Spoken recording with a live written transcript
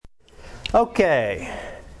Okay.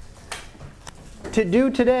 To do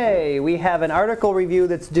today, we have an article review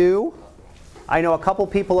that's due. I know a couple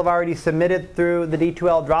people have already submitted through the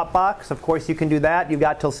D2L Dropbox. Of course, you can do that. You've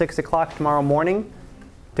got till 6 o'clock tomorrow morning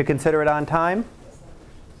to consider it on time.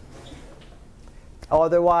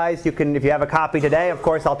 Otherwise, you can, if you have a copy today, of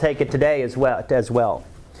course, I'll take it today as well.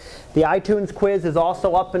 The iTunes quiz is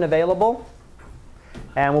also up and available.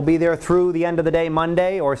 And we'll be there through the end of the day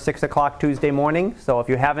Monday or 6 o'clock Tuesday morning. So if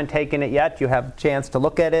you haven't taken it yet, you have a chance to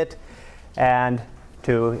look at it and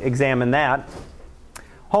to examine that.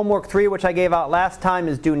 Homework 3, which I gave out last time,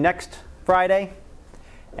 is due next Friday.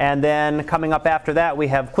 And then coming up after that, we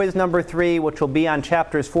have quiz number 3, which will be on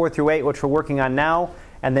chapters 4 through 8, which we're working on now.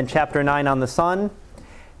 And then chapter 9 on the sun.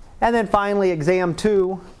 And then finally, exam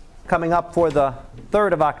 2, coming up for the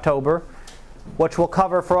 3rd of October, which will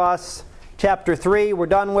cover for us chapter 3 we're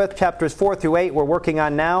done with, chapters 4 through 8 we're working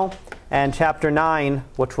on now, and chapter 9,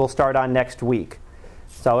 which we'll start on next week.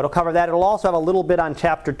 So it'll cover that. It'll also have a little bit on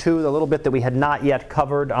chapter 2, the little bit that we had not yet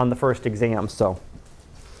covered on the first exam. So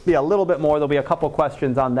be a little bit more. There'll be a couple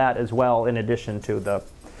questions on that as well, in addition to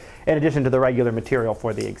the regular material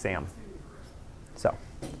for the exam. So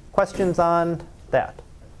questions on that?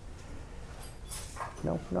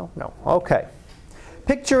 No. Okay.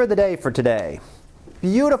 Picture of the day for today.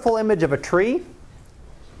 Beautiful image of a tree. You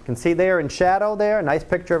can see there in shadow there, a nice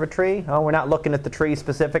picture of a tree. Oh, we're not looking at the tree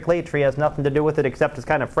specifically. A tree has nothing to do with it except it's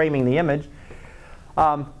kind of framing the image.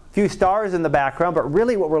 Few stars in the background, but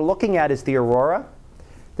really what we're looking at is the aurora.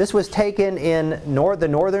 This was taken in the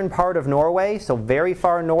northern part of Norway, so very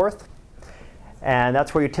far north. And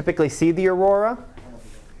that's where you typically see the aurora.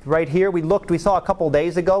 Right here, we saw a couple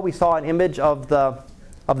days ago, we saw an image of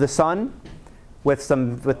the sun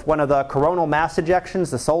with one of the coronal mass ejections,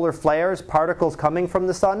 the solar flares, particles coming from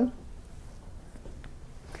the sun.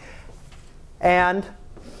 And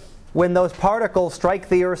when those particles strike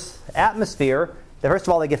the Earth's atmosphere, first of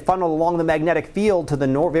all, they get funneled along the magnetic field to the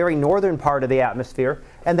very northern part of the atmosphere,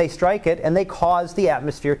 and they strike it, and they cause the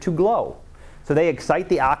atmosphere to glow. So they excite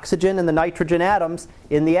the oxygen and the nitrogen atoms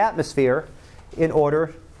in the atmosphere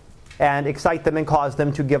and excite them and cause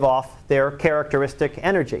them to give off their characteristic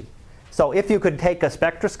energy. So if you could take a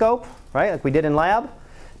spectroscope, right, like we did in lab,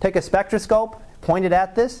 take a spectroscope, point it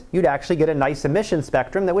at this, you'd actually get a nice emission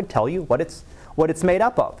spectrum that would tell you what it's made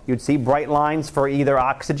up of. You'd see bright lines for either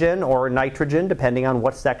oxygen or nitrogen, depending on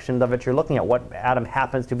what section of it you're looking at, what atom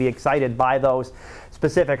happens to be excited by those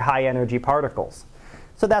specific high energy particles.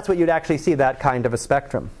 So that's what you'd actually see, that kind of a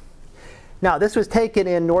spectrum. Now, this was taken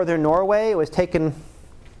in northern Norway. It was taken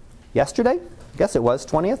yesterday? I guess it was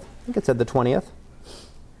 20th. I think it said the 20th.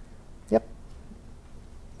 Yep.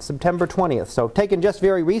 September 20th. So taken just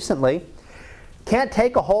very recently. Can't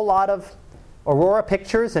take a whole lot of aurora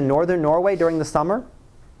pictures in northern Norway during the summer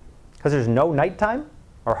because there's no nighttime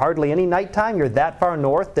or hardly any nighttime. You're that far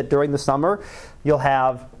north that during the summer you'll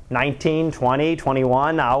have 19, 20,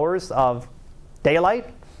 21 hours of daylight.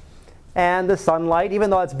 And the sunlight, even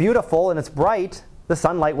though it's beautiful and it's bright, the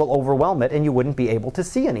sunlight will overwhelm it and you wouldn't be able to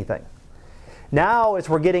see anything. Now, as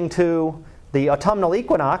we're getting to the autumnal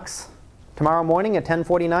equinox, tomorrow morning at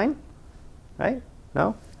 10:49, right?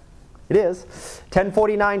 No? It is.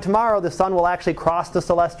 10:49 tomorrow, the sun will actually cross the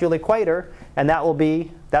celestial equator, and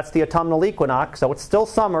that's the autumnal equinox. So it's still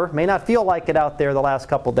summer. May not feel like it out there the last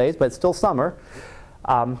couple days, but it's still summer.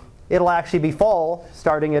 It'll actually be fall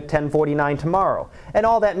starting at 10:49 tomorrow. And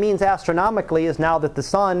all that means astronomically is now that the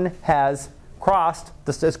sun has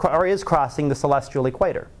is crossing the celestial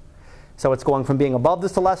equator. So it's going from being above the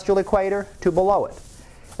celestial equator to below it.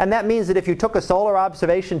 And that means that if you took a solar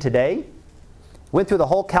observation today, went through the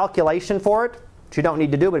whole calculation for it, which you don't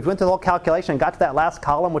need to do, but if you went through the whole calculation and got to that last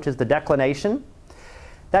column, which is the declination,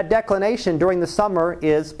 that declination during the summer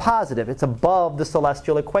is positive. It's above the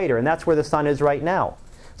celestial equator, and that's where the sun is right now.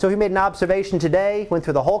 So if you made an observation today, went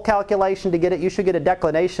through the whole calculation to get it, you should get a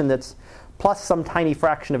declination that's plus some tiny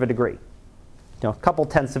fraction of a degree. A couple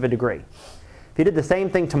tenths of a degree. If you did the same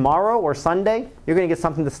thing tomorrow or Sunday, you're going to get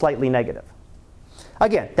something that's slightly negative.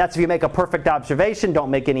 Again, that's if you make a perfect observation, don't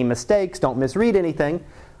make any mistakes, don't misread anything.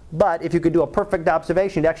 But if you could do a perfect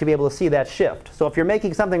observation, you'd actually be able to see that shift. So if you're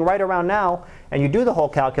making something right around now and you do the whole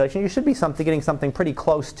calculation, you should be getting something pretty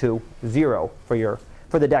close to 0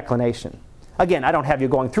 for the declination. Again, I don't have you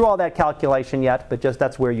going through all that calculation yet, but just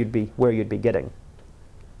that's where you'd be getting.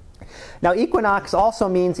 Now, equinox also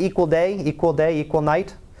means equal day, equal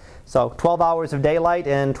night. So 12 hours of daylight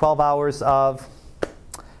and 12 hours of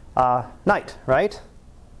night, right?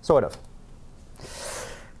 Sort of.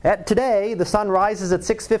 Today, the sun rises at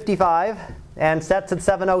 6:55 and sets at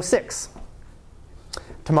 7:06.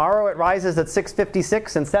 Tomorrow it rises at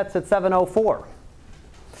 6:56 and sets at 7:04.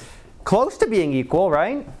 Close to being equal,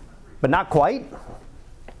 right? But not quite.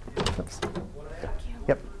 Oops.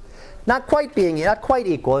 Yep. Not quite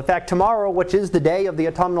equal. In fact, tomorrow, which is the day of the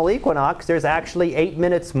autumnal equinox, there's actually 8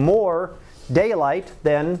 minutes more daylight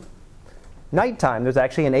than nighttime. There's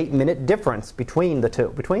actually an 8-minute difference between the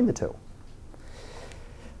two.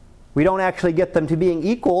 We don't actually get them to being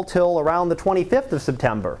equal till around the 25th of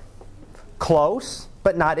September. Close,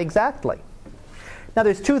 but not exactly. Now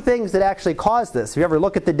there's two things that actually cause this. If you ever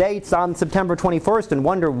look at the dates on September 21st and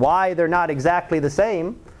wonder why they're not exactly the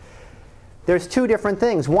same, there's two different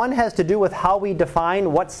things. One has to do with how we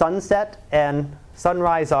define what sunset and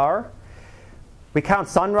sunrise are. We count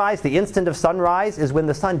sunrise, the instant of sunrise is when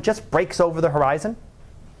the sun just breaks over the horizon.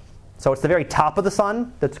 So it's the very top of the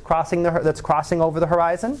sun that's crossing over the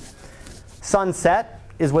horizon. Sunset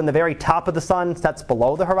is when the very top of the sun sets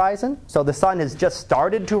below the horizon. So the sun has just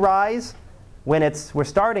started to rise when we're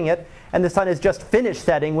starting it, and the sun has just finished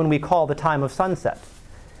setting when we call the time of sunset.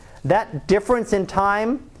 That difference in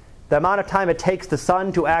time, the amount of time it takes the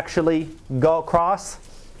sun to actually go across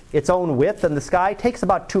its own width in the sky, takes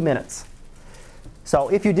about 2 minutes. So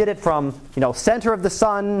if you did it from center of the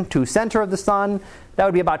sun to center of the sun, that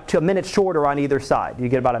would be about a minute shorter on either side. You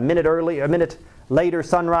get about a minute later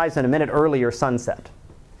sunrise and a minute earlier sunset.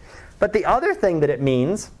 But the other thing that it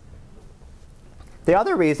means, the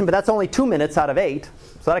other reason, but that's only 2 minutes out of 8,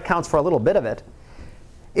 so that accounts for a little bit of it,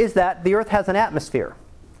 is that the Earth has an atmosphere.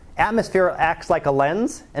 Atmosphere acts like a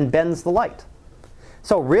lens and bends the light.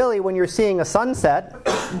 So really, when you're seeing a sunset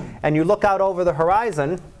and you look out over the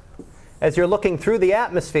horizon, as you're looking through the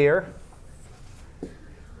atmosphere,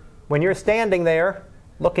 when you're standing there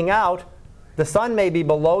looking out, the sun may be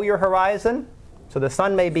below your horizon, so the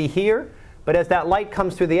sun may be here, but as that light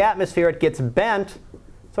comes through the atmosphere, it gets bent,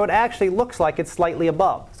 so it actually looks like it's slightly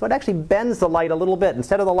above. So it actually bends the light a little bit.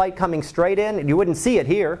 Instead of the light coming straight in, you wouldn't see it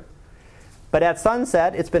here, but at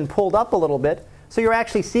sunset, it's been pulled up a little bit, so you're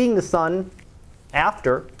actually seeing the sun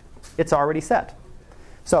after it's already set.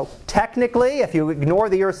 So technically, if you ignore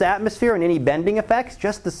the Earth's atmosphere and any bending effects,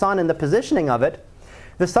 just the sun and the positioning of it,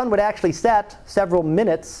 the sun would actually set several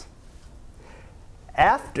minutes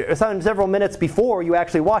before you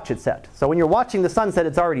actually watch it set. So when you're watching the sunset,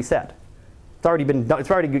 it's already set. It's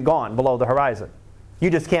already gone below the horizon.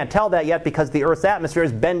 You just can't tell that yet because the Earth's atmosphere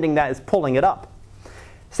is bending that, is pulling it up.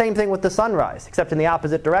 Same thing with the sunrise, except in the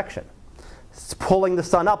opposite direction. It's pulling the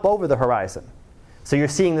sun up over the horizon. So you're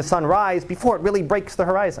seeing the sun rise before it really breaks the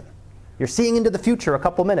horizon. You're seeing into the future a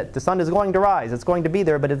couple minutes. The sun is going to rise. It's going to be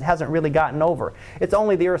there, but it hasn't really gotten over. It's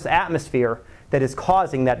only the Earth's atmosphere that is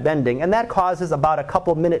causing that bending, and that causes about a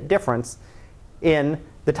couple minute difference in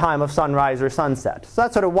the time of sunrise or sunset. So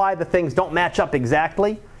that's sort of why the things don't match up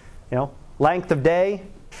exactly. Length of day,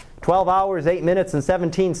 12 hours, 8 minutes, and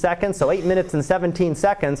 17 seconds. So 8 minutes and 17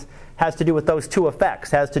 seconds has to do with those two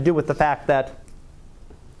effects. Has to do with the fact that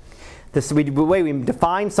the way we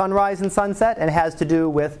define sunrise and sunset, and it has to do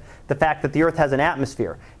with the fact that the Earth has an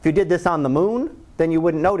atmosphere. If you did this on the moon, then you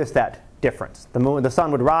wouldn't notice that difference. The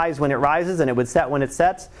sun would rise when it rises, and it would set when it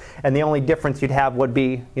sets, and the only difference you'd have would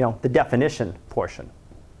be, the definition portion.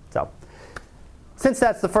 So, since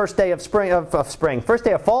that's the first day of spring, first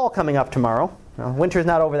day of fall coming up tomorrow. Winter's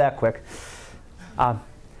not over that quick.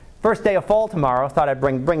 First day of fall tomorrow, thought I'd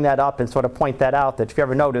bring that up and sort of point that out, that if you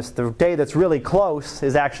ever notice, the day that's really close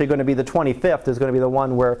is actually going to be the 25th, is going to be the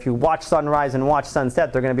one where if you watch sunrise and watch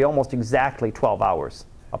sunset, they're going to be almost exactly 12 hours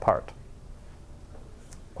apart.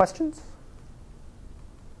 Questions?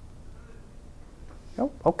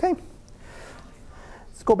 No? Okay.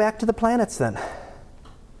 Let's go back to the planets then.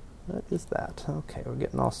 What is that? Okay, we're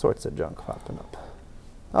getting all sorts of junk popping up.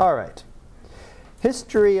 All right.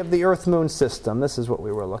 History of the Earth-Moon system. This is what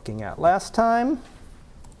we were looking at last time.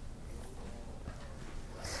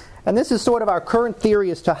 And this is sort of our current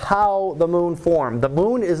theory as to how the moon formed. The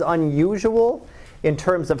moon is unusual in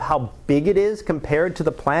terms of how big it is compared to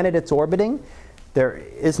the planet it's orbiting. There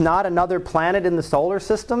is not another planet in the solar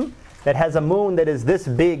system that has a moon that is this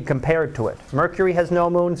big compared to it. Mercury has no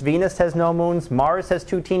moons, Venus has no moons, Mars has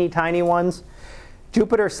two teeny tiny ones.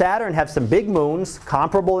 Jupiter, Saturn have some big moons,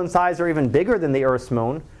 comparable in size or even bigger than the Earth's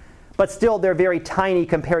moon, but still they're very tiny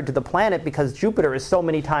compared to the planet because Jupiter is so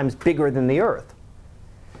many times bigger than the Earth.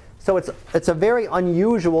 So it's a very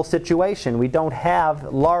unusual situation. We don't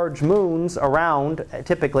have large moons around,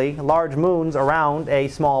 typically large moons around a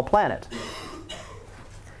small planet.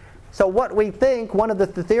 So what we think, one of the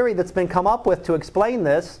theory that's been come up with to explain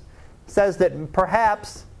this, says that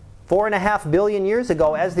perhaps 4.5 billion years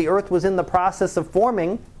ago, as the Earth was in the process of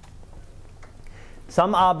forming,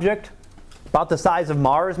 some object about the size of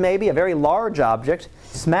Mars maybe, a very large object,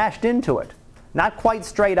 smashed into it. Not quite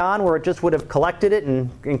straight on where it just would have collected it and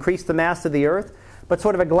increased the mass of the Earth, but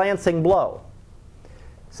sort of a glancing blow.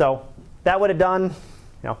 So that would have done,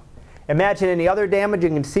 imagine any other damage. You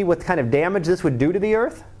can see what kind of damage this would do to the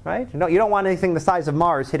Earth, right? You don't want anything the size of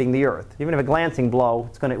Mars hitting the Earth. Even if a glancing blow,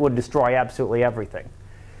 it would destroy absolutely everything.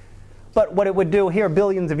 But what it would do here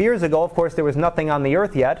billions of years ago, of course, there was nothing on the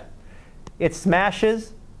Earth yet. It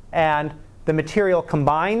smashes, and the material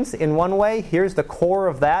combines in one way. Here's the core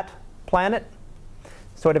of that planet.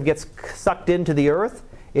 Sort of gets sucked into the Earth,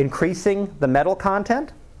 increasing the metal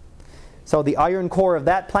content. So the iron core of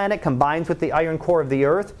that planet combines with the iron core of the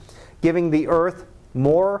Earth, giving the Earth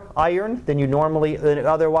more iron than it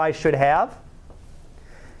otherwise should have.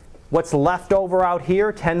 What's left over out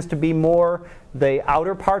here tends to be more the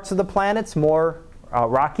outer parts of the planets, more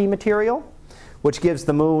rocky material, which gives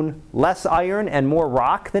the moon less iron and more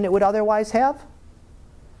rock than it would otherwise have.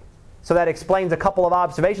 So that explains a couple of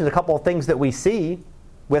observations, a couple of things that we see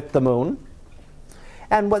with the moon.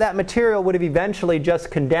 And that material would have eventually just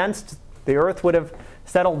condensed. The Earth would have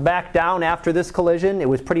settled back down after this collision. It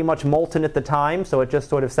was pretty much molten at the time, so it just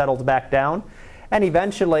sort of settled back down. And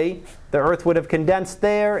eventually, the Earth would have condensed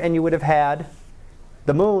there, and you would have had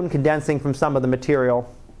the moon condensing from some of the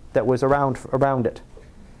material that was around it.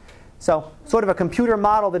 So, sort of a computer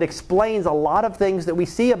model that explains a lot of things that we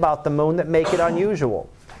see about the moon that make it unusual.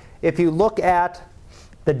 If you look at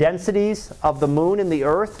the densities of the moon and the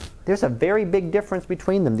Earth, there's a very big difference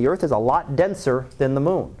between them. The Earth is a lot denser than the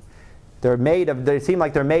moon. They seem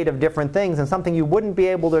like they're made of different things, and something you wouldn't be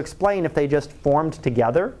able to explain if they just formed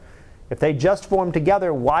together. If they just formed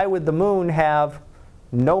together, why would the moon have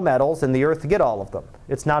no metals and the Earth get all of them?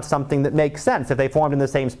 It's not something that makes sense. If they formed in the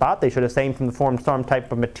same spot, they should have formed some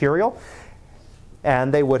type of material,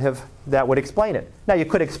 and that would explain it. Now, you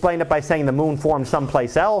could explain it by saying the moon formed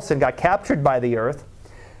someplace else and got captured by the Earth,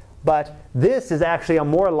 but this is actually a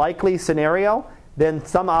more likely scenario than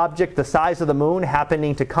some object the size of the moon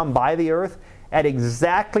happening to come by the Earth at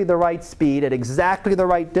exactly the right speed, at exactly the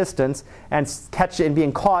right distance, and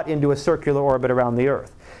being caught into a circular orbit around the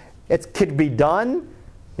Earth. It could be done.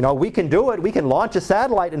 We can do it. We can launch a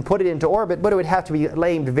satellite and put it into orbit, but it would have to be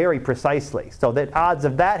aimed very precisely. So the odds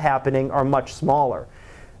of that happening are much smaller.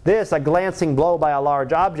 A glancing blow by a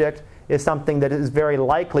large object, is something that is very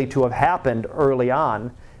likely to have happened early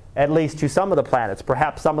on, at least to some of the planets.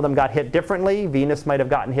 Perhaps some of them got hit differently. Venus might have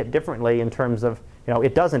gotten hit differently in terms of,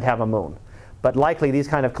 it doesn't have a moon. But likely these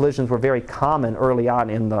kind of collisions were very common early on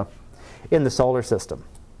in the solar system.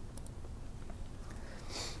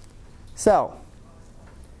 So,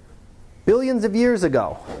 billions of years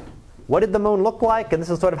ago, what did the moon look like? And this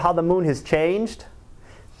is sort of how the moon has changed.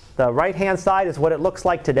 The right-hand side is what it looks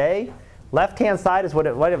like today. Left-hand side is what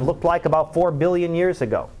it might have looked like about 4 billion years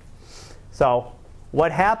ago. So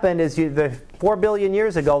what happened is 4 billion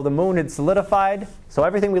years ago, the moon had solidified. So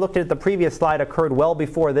everything we looked at the previous slide occurred well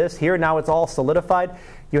before this. Here, now it's all solidified.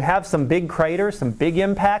 You have some big craters, some big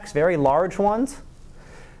impacts, very large ones.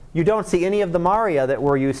 You don't see any of the maria that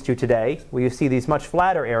we're used to today, where you see these much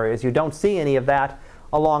flatter areas. You don't see any of that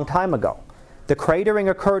a long time ago. The cratering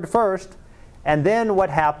occurred first, and then what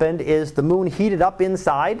happened is the moon heated up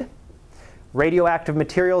inside. Radioactive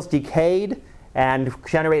materials decayed and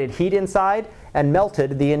generated heat inside and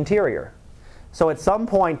melted the interior. So at some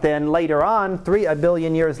point then, later on, 3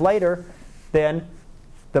 billion years later, then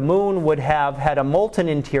the moon would have had a molten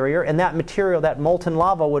interior, and that material, that molten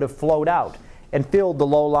lava, would have flowed out and filled the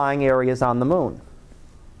low-lying areas on the moon.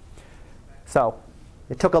 So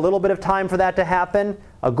it took a little bit of time for that to happen.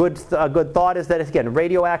 A good thought is that, again,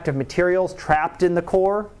 radioactive materials trapped in the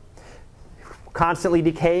core, constantly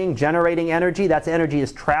decaying, generating energy. That energy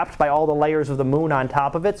is trapped by all the layers of the moon on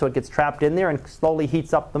top of it, so it gets trapped in there and slowly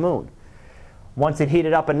heats up the moon. Once it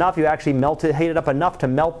heated up enough, you actually heated up enough to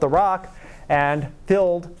melt the rock and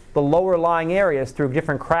filled the lower lying areas through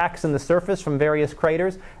different cracks in the surface from various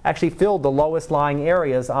craters, actually filled the lowest lying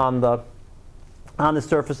areas on the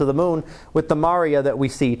surface of the moon with the maria that we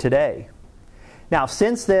see today. Now,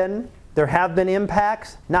 since then, there have been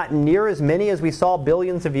impacts, not near as many as we saw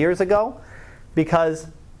billions of years ago, because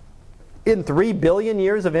in 3 billion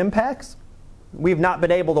years of impacts, we've not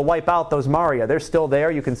been able to wipe out those maria. They're still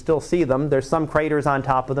there. You can still see them. There's some craters on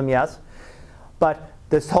top of them, yes. But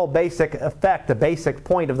this whole basic effect, the basic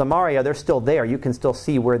point of the maria, they're still there. You can still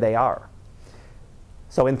see where they are.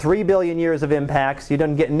 So in 3 billion years of impacts, you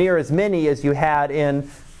don't get near as many as you had in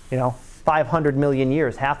 500 million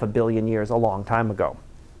years, 500 million years, a long time ago.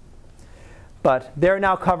 But they're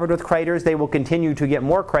now covered with craters. They will continue to get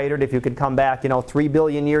more cratered if you could come back 3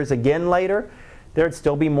 billion years again later. there'd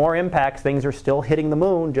still be more impacts. Things are still hitting the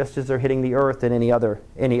moon just as they're hitting the Earth and any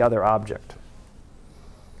other object.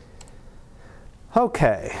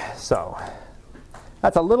 Okay, so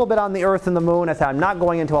that's a little bit on the Earth and the moon. I'm not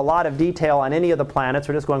going into a lot of detail on any of the planets.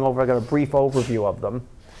 We're just going over a brief overview of them.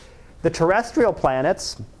 The terrestrial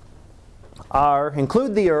planets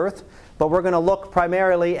include the Earth, but we're going to look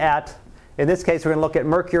primarily at, in this case, we're going to look at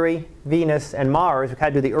Mercury, Venus, and Mars. We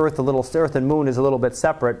kind of do the Earth Earth and Moon is a little bit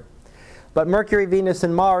separate. But Mercury, Venus,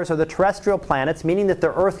 and Mars are the terrestrial planets, meaning that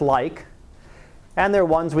they're Earth-like, and they're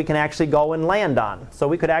ones we can actually go and land on. So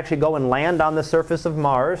we could actually go and land on the surface of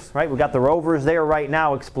Mars, right? We've got the rovers there right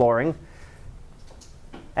now exploring,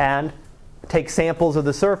 and take samples of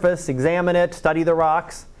the surface, examine it, study the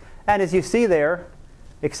rocks. And as you see there,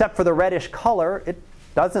 except for the reddish color, it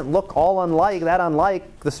doesn't look that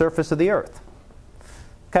unlike the surface of the Earth.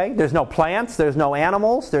 Okay? There's no plants, there's no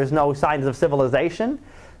animals, there's no signs of civilization.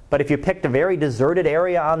 But if you picked a very deserted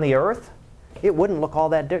area on the Earth, it doesn't look all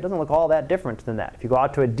that different than that. If you go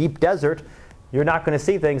out to a deep desert, you're not going to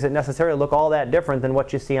see things that necessarily look all that different than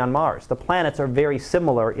what you see on Mars. The planets are very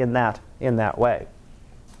similar in that way.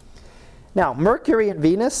 Now, Mercury and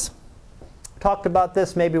Venus, talked about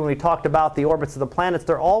this maybe when we talked about the orbits of the planets.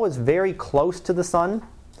 They're always very close to the sun.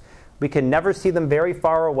 We can never see them very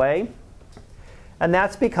far away. And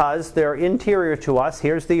that's because they're interior to us.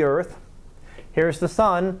 Here's the Earth. Here's the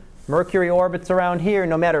sun. Mercury orbits around here.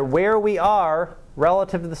 No matter where we are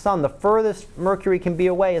relative to the sun, the furthest Mercury can be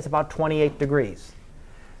away is about 28 degrees.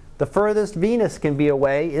 The furthest Venus can be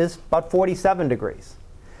away is about 47 degrees.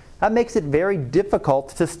 That makes it very difficult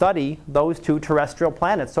to study those two terrestrial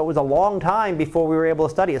planets. So it was a long time before we were able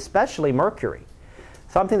to study, especially Mercury.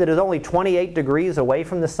 Something that is only 28 degrees away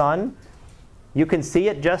from the sun. You can see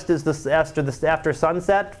it just as after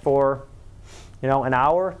sunset for an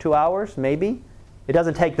hour, 2 hours, maybe.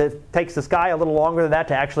 It takes the sky a little longer than that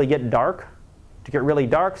to actually get dark, to get really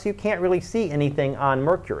dark, so you can't really see anything on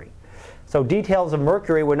Mercury. So details of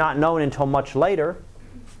Mercury were not known until much later.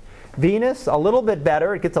 Venus, a little bit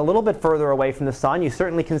better. It gets a little bit further away from the sun. You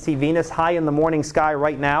certainly can see Venus high in the morning sky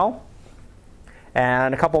right now.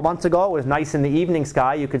 And a couple months ago, it was nice in the evening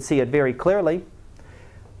sky. You could see it very clearly.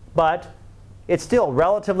 But it's still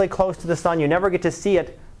relatively close to the sun. You never get to see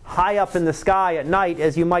it high up in the sky at night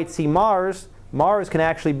as you might see Mars. Mars could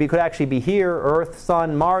actually be here. Earth,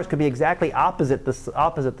 Sun, Mars could be exactly opposite the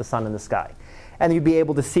sun in the sky. And you'd be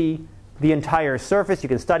able to see the entire surface. You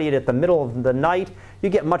can study it at the middle of the night. You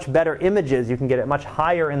get much better images. You can get it much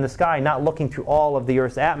higher in the sky, not looking through all of the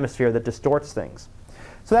Earth's atmosphere that distorts things.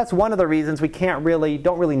 So that's one of the reasons we don't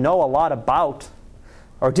really know a lot about,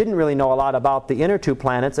 or didn't really know a lot about, the inner two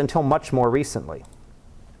planets until much more recently.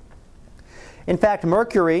 In fact,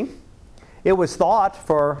 Mercury, it was thought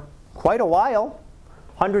for quite a while,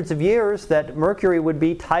 hundreds of years, that Mercury would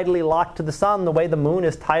be tidally locked to the sun the way the moon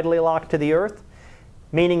is tidally locked to the Earth,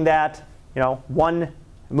 meaning that one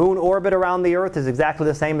moon orbit around the Earth is exactly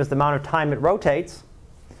the same as the amount of time it rotates.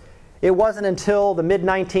 It wasn't until the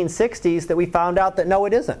mid-1960s that we found out that no,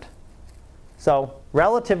 it isn't. So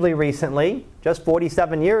relatively recently, just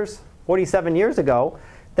 47 years ago,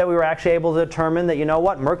 that we were actually able to determine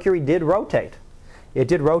that, Mercury did rotate. It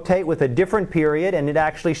did rotate with a different period, and it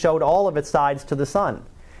actually showed all of its sides to the sun.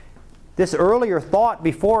 This earlier thought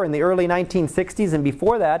before, in the early 1960s and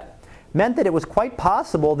before that, meant that it was quite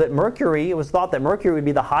possible that it was thought that Mercury would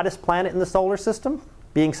be the hottest planet in the solar system,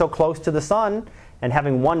 being so close to the sun and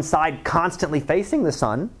having one side constantly facing the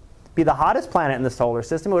sun, be the hottest planet in the solar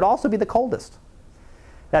system. It would also be the coldest.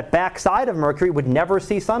 That back side of Mercury would never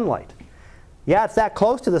see sunlight. Yeah, it's that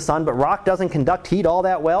close to the sun, but rock doesn't conduct heat all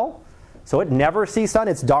that well, so it never sees sun.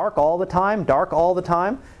 It's dark all the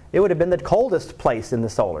time. It would have been the coldest place in the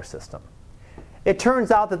solar system. It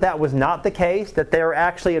turns out that was not the case, that they're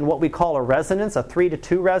actually in what we call a resonance, a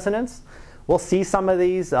 3-to-2 resonance. We'll see some of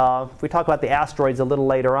these. If we talk about the asteroids a little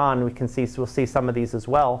later on, we'll see some of these as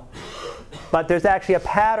well. But there's actually a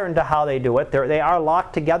pattern to how they do it. They are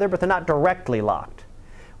locked together, but they're not directly locked.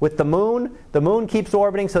 With the moon keeps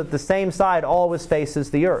orbiting so that the same side always faces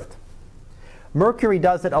the Earth. Mercury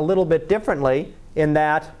does it a little bit differently in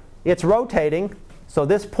that it's rotating. So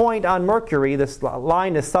this point on Mercury, this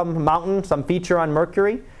line is some mountain, some feature on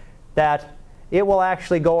Mercury, that it will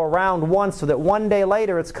actually go around once, so that one day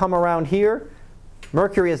later it's come around here.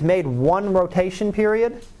 Mercury has made one rotation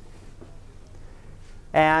period,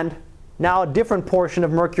 and now a different portion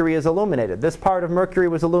of Mercury is illuminated. This part of Mercury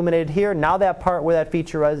was illuminated here. Now that part where that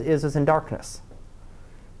feature is in darkness.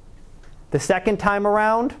 The second time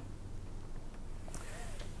around,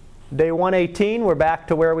 day 118, we're back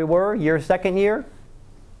to where we were, second year.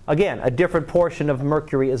 Again, a different portion of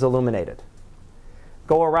Mercury is illuminated.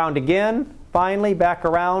 go around again, finally back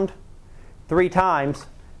around 3 times.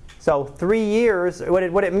 So 3 years, what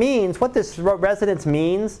it means, what this resonance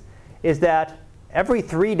means is that every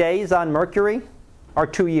 3 days on Mercury are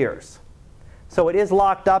 2 years. So it is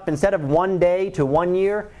locked up, instead of 1 day to 1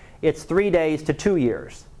 year, it's 3 days to 2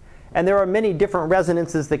 years. And there are many different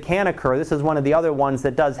resonances that can occur. This is one of the other ones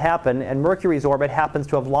that does happen, and Mercury's orbit happens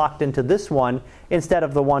to have locked into this one instead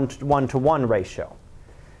of the 1-to-1 ratio.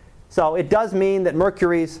 So it does mean that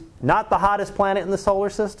Mercury's not the hottest planet in the solar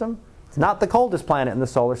system. It's not the coldest planet in the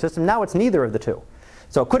solar system. Now it's neither of the two.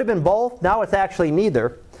 So it could have been both. Now it's actually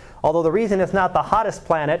neither. Although the reason it's not the hottest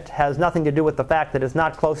planet has nothing to do with the fact that it's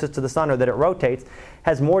not closest to the sun or that it rotates. It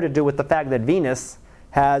has more to do with the fact that Venus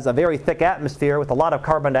has a very thick atmosphere with a lot of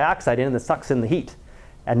carbon dioxide in it that sucks in the heat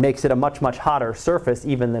and makes it a much, much hotter surface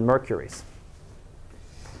even than Mercury's.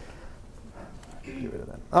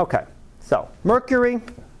 Okay, so Mercury,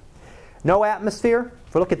 no atmosphere.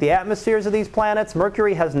 If we look at the atmospheres of these planets,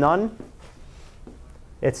 Mercury has none.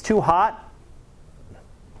 It's too hot.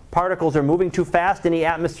 Particles are moving too fast. Any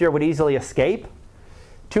atmosphere would easily escape.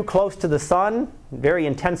 Too close to the sun, very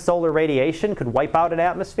intense solar radiation could wipe out an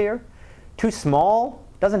atmosphere. Too small,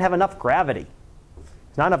 doesn't have enough gravity.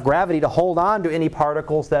 There's not enough gravity to hold on to any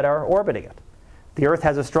particles that are orbiting it. The Earth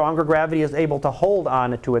has a stronger gravity, is able to hold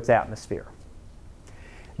on to its atmosphere.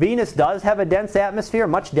 Venus does have a dense atmosphere,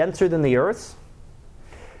 much denser than the Earth's.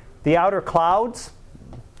 The outer clouds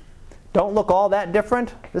don't look all that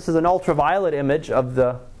different. This is an ultraviolet image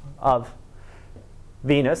of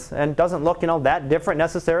Venus, and doesn't look that different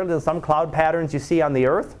necessarily than some cloud patterns you see on the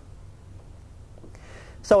Earth.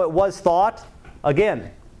 So it was thought,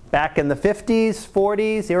 again, back in the 50s,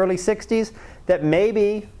 40s, the early 60s, that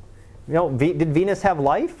maybe, did Venus have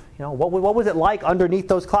life? What was it like underneath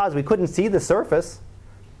those clouds? We couldn't see the surface,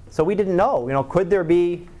 so we didn't know. Could there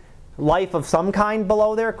be life of some kind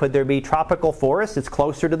below there? Could there be tropical forests? It's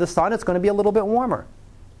closer to the sun. It's going to be a little bit warmer.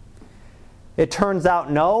 It turns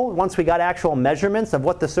out no. Once we got actual measurements of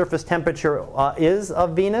what the surface temperature is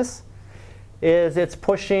of Venus, it's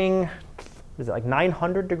pushing, is it like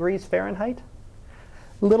 900 degrees Fahrenheit?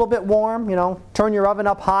 A little bit warm, turn your oven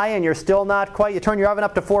up high and you're still not quite. You turn your oven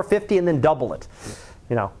up to 450 and then double it.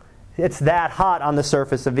 It's that hot on the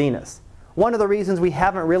surface of Venus. One of the reasons we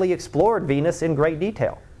haven't really explored Venus in great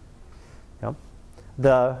detail.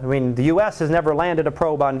 The U.S. has never landed a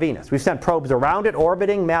probe on Venus. We've sent probes around it,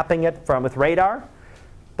 orbiting, mapping it with radar.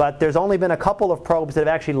 But there's only been a couple of probes that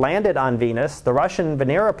have actually landed on Venus, the Russian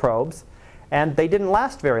Venera probes, and they didn't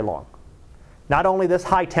last very long. Not only this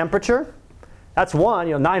high temperature, that's one,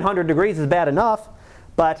 900 degrees is bad enough,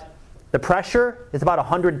 but the pressure is about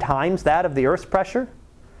 100 times that of the Earth's pressure.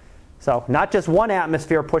 So not just one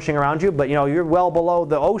atmosphere pushing around you, but you're well below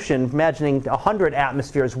the ocean, imagining 100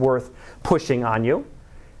 atmospheres worth pushing on you.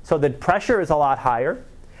 So the pressure is a lot higher.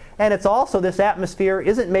 And it's also, this atmosphere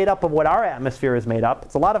isn't made up of what our atmosphere is made up.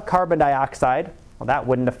 It's a lot of carbon dioxide. Well, that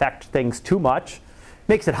wouldn't affect things too much.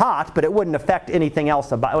 Makes it hot, but it wouldn't affect anything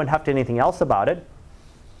else about it. Wouldn't have to anything else about it.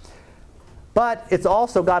 But it's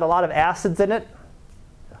also got a lot of acids in it.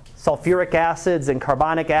 Sulfuric acids and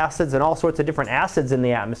carbonic acids and all sorts of different acids in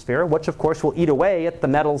the atmosphere, which of course will eat away at the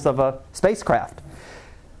metals of a spacecraft.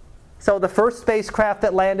 So the first spacecraft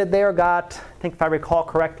that landed there got, I think if I recall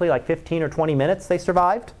correctly, like 15 or 20 minutes they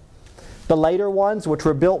survived. The later ones, which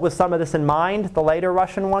were built with some of this in mind, the later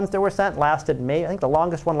Russian ones that were sent lasted, I think the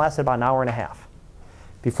longest one lasted about an hour and a half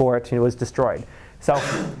before it was destroyed. So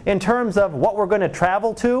in terms of what we're going to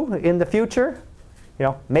travel to in the future,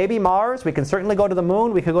 maybe Mars. We can certainly go to the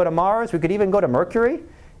moon. We could go to Mars. We could even go to Mercury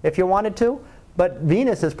if you wanted to. But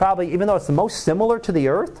Venus is probably, even though it's the most similar to the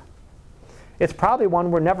Earth, it's probably one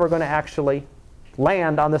we're never going to actually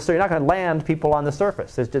land on the surface. You're not going to land people on the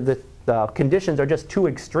surface. The conditions are just too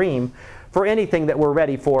extreme for anything that we're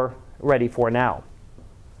ready for now.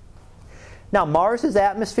 Now, Mars's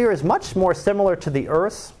atmosphere is much more similar to the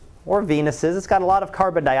Earth's or Venus's. It's got a lot of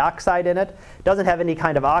carbon dioxide in it. It doesn't have any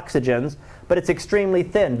kind of oxygens, but it's extremely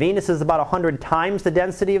thin. Venus is about 100 times the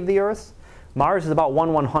density of the Earth's. Mars is about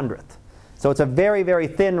 1/100th. So it's a very, very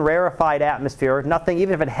thin, rarefied atmosphere. Nothing,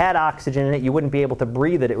 even if it had oxygen in it, you wouldn't be able to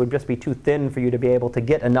breathe it. It would just be too thin for you to be able to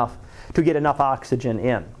get enough oxygen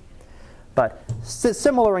in. But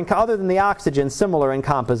similar, other than the oxygen, similar in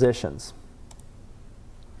compositions.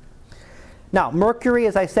 Now, Mercury,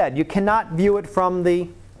 as I said, you cannot view it from the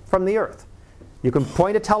Earth. You can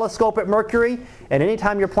point a telescope at Mercury, and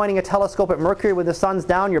anytime you're pointing a telescope at Mercury when the sun's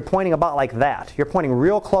down, you're pointing about like that. You're pointing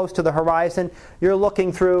real close to the horizon. You're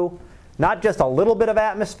looking through Not just a little bit of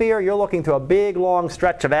atmosphere, you're looking through a big long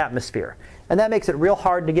stretch of atmosphere. And that makes it real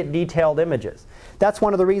hard to get detailed images. That's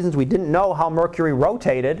one of the reasons we didn't know how Mercury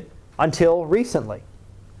rotated until recently.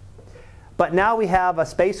 But now we have a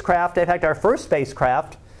spacecraft, in fact our first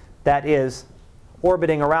spacecraft that is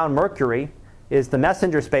orbiting around Mercury is the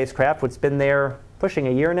Messenger spacecraft, which has been there pushing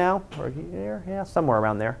a year now, or a year, yeah, somewhere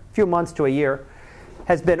around there, a few months to a year,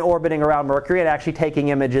 has been orbiting around Mercury and actually taking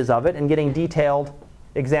images of it and getting detailed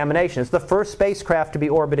examination. It's the first spacecraft to be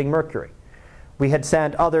orbiting Mercury. We had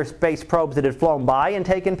sent other space probes that had flown by and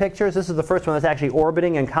taken pictures. This is the first one that's actually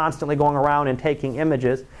orbiting and constantly going around and taking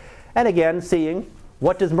images. And again, seeing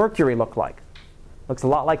what does Mercury look like. Looks a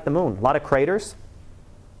lot like the moon. A lot of craters.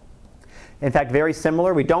 In fact, very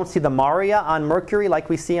similar. We don't see the Maria on Mercury like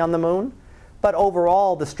we see on the moon. But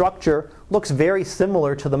overall, the structure looks very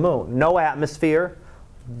similar to the moon. No atmosphere.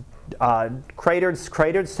 Heavily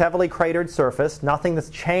cratered surface. Nothing that's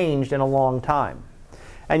changed in a long time.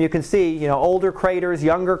 And you can see, older craters,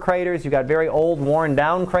 younger craters. You've got very old,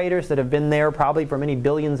 worn-down craters that have been there probably for many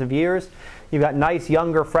billions of years. You've got nice,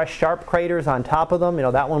 younger, fresh, sharp craters on top of them.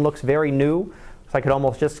 That one looks very new. It's like it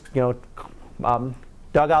almost just,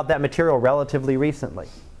 dug out that material relatively recently.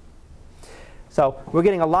 So we're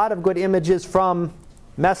getting a lot of good images from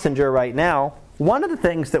Messenger right now. One of the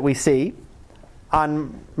things that we see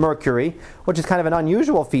on Mercury, which is kind of an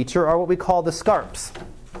unusual feature, are what we call the scarps.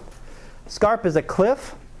 Scarp is a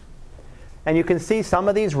cliff, and you can see some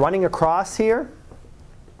of these running across here.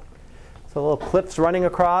 So little cliffs running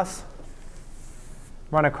across,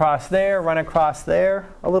 run across there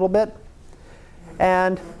a little bit.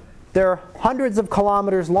 And they're hundreds of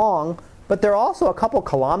kilometers long, but they're also a couple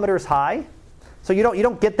kilometers high. So you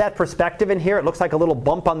don't get that perspective in here. It looks like a little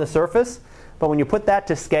bump on the surface. But when you put that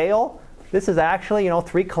to scale, this is actually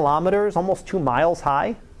 3 kilometers, almost 2 miles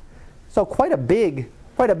high. So quite a big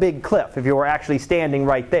cliff if you were actually standing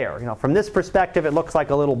right there. From this perspective, it looks like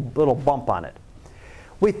a little bump on it.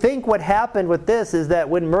 We think what happened with this is that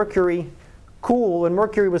when Mercury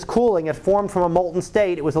was cooling, it formed from a molten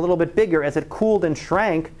state. It was a little bit bigger. As it cooled and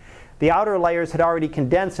shrank, the outer layers had already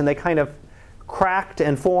condensed, and they kind of cracked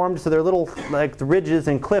and formed. So they're little like the ridges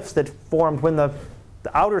and cliffs that formed when the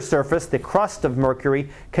outer surface, the crust of Mercury,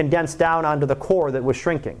 condensed down onto the core that was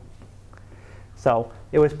shrinking. So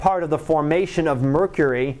it was part of the formation of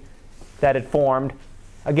Mercury that it formed.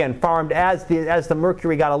 Again, formed as the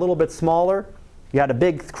Mercury got a little bit smaller. You had a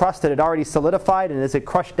big crust that had already solidified, and as it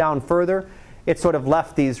crushed down further, it sort of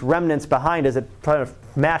left these remnants behind as it kind of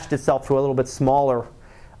mashed itself to a little bit smaller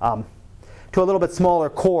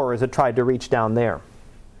core as it tried to reach down there.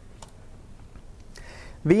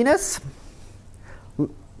 Venus,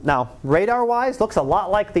 now radar-wise, looks a lot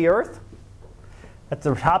like the Earth. At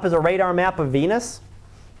the top is a radar map of Venus.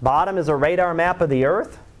 Bottom is a radar map of the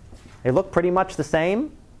Earth. They look pretty much the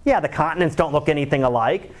same. Yeah, the continents don't look anything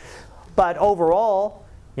alike. But overall,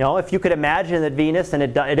 if you could imagine that Venus, and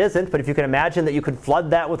it isn't, but if you could imagine that you could flood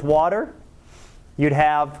that with water, you'd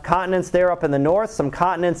have continents there up in the north, some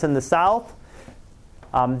continents in the south,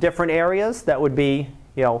 different areas that would be,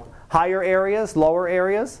 higher areas, lower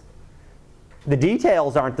areas. The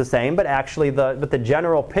details aren't the same, but actually the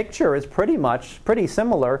general picture is pretty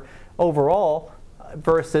similar overall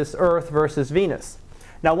versus Earth versus Venus.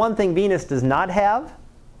 Now, one thing Venus does not have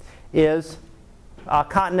is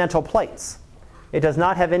continental plates. It does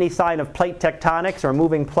not have any sign of plate tectonics or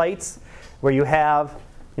moving plates, where you have,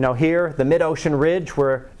 here the mid-ocean ridge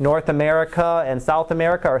where North America and South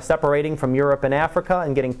America are separating from Europe and Africa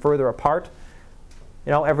and getting further apart,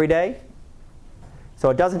 every day. So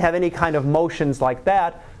it doesn't have any kind of motions like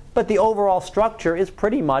that, but the overall structure is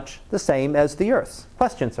pretty much the same as the Earth's.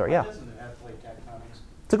 Question, sir? Yeah. Why doesn't it have plate tectonics?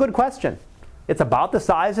 It's a good question. It's about the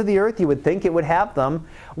size of the Earth. You would think it would have them.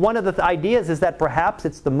 One of the ideas is that perhaps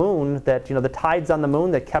it's the moon, that the tides on the moon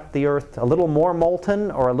that kept the Earth a little more molten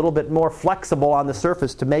or a little bit more flexible on the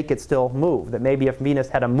surface to make it still move. That maybe if Venus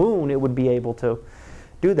had a moon, it would be able to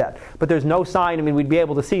do that. But there's no sign. We'd be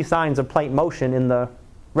able to see signs of plate motion in the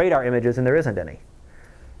radar images, and there isn't any.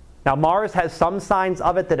 Now, Mars has some signs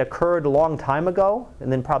of it that occurred a long time ago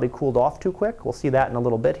and then probably cooled off too quick. We'll see that in a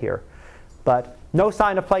little bit here. But no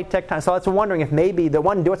sign of plate tectonics. So that's wondering if maybe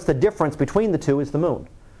what's the difference between the two is the moon.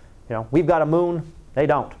 We've got a moon, they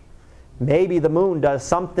don't. Maybe the moon does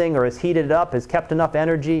something or has heated it up, has kept enough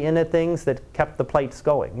energy in it, things that kept the plates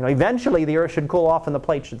going. Eventually the Earth should cool off and the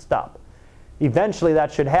plate should stop. Eventually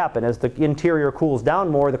that should happen. As the interior cools down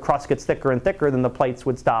more, the crust gets thicker and thicker, then the plates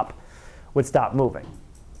would stop moving.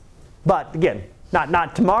 But again,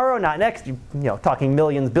 not tomorrow, not next, talking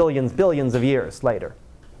millions, billions, billions of years later.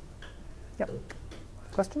 Yep.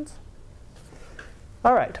 Questions?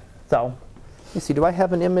 All right. So, let me see. Do I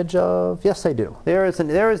have an image of? Yes, I do. There is the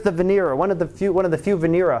Venera, one of the few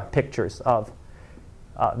Venera pictures of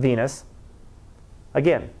Venus.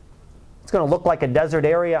 Again, it's going to look like a desert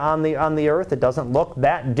area on the Earth. It doesn't look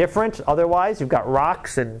that different. Otherwise, you've got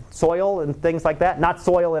rocks and soil and things like that. Not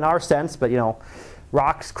soil in our sense, but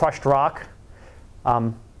rocks, crushed rock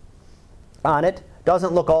on it.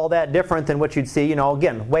 Doesn't look all that different than what you'd see,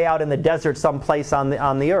 again, way out in the desert someplace on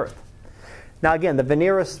the Earth. Now again, the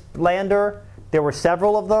Venera lander, there were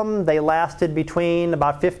several of them. They lasted between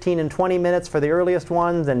about 15 and 20 minutes for the earliest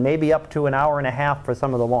ones, and maybe up to an hour and a half for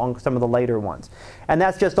some of the later ones. And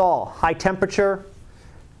that's just all high temperature,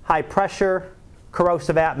 high pressure,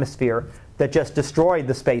 corrosive atmosphere that just destroyed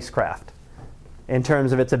the spacecraft in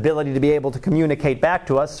terms of its ability to be able to communicate back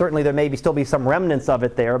to us. Certainly there may still be some remnants of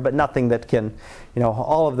it there, but nothing that can,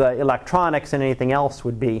 all of the electronics and anything else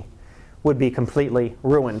would be completely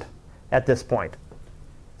ruined at this point.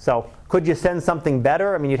 So could you send something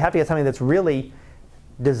better? I mean, you'd have to get something that's really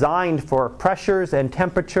designed for pressures and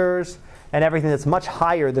temperatures and everything that's much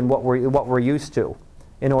higher than what we're used to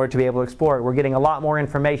in order to be able to explore it. We're getting a lot more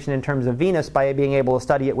information in terms of Venus by being able to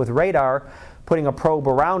study it with radar, putting a probe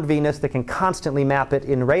around Venus that can constantly map it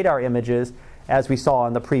in radar images, as we saw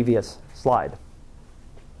on the previous slide.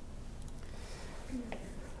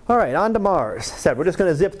 All right, on to Mars. We're just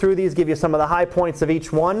going to zip through these, give you some of the high points of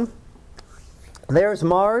each one. There's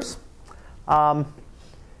Mars. Some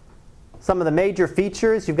of the major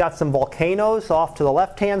features, you've got some volcanoes off to the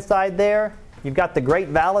left-hand side there. You've got the Great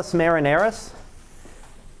Valles Marineris.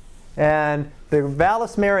 And the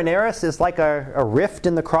Valles Marineris is like a rift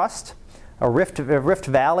in the crust, a rift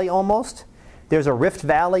valley almost. There's a rift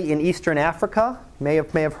valley in eastern Africa. May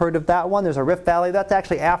have heard of that one. There's a rift valley. That's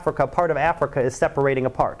actually Africa. Part of Africa is separating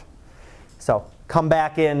apart. So come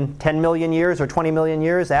back in 10 million years or 20 million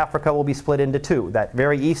years, Africa will be split into two, that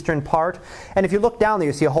very eastern part. And if you look down there,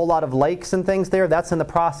 you see a whole lot of lakes and things there. That's in the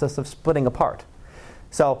process of splitting apart.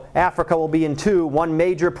 So Africa will be in two. One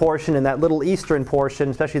major portion, and that little eastern portion,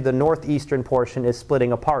 especially the northeastern portion, is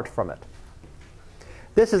splitting apart from it.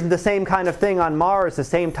 This is the same kind of thing on Mars, the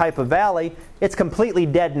same type of valley. It's completely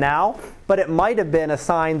dead now, but it might have been a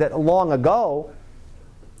sign that long ago,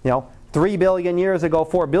 3 billion years ago,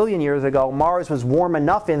 4 billion years ago, Mars was warm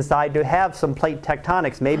enough inside to have some plate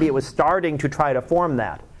tectonics. Maybe it was starting to try to form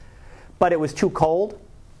that. But it was too cold,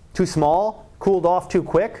 too small, cooled off too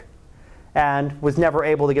quick, and was never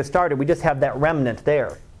able to get started. We just have that remnant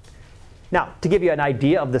there. Now, to give you an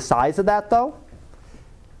idea of the size of that, though,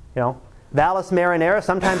 Valles Marineris,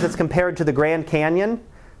 sometimes it's compared to the Grand Canyon.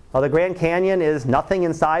 Well, the Grand Canyon is nothing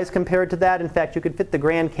in size compared to that. In fact, you could fit the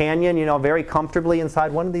Grand Canyon, very comfortably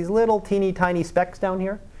inside one of these little teeny tiny specks down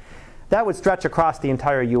here. That would stretch across the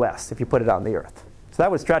entire U.S. if you put it on the Earth. So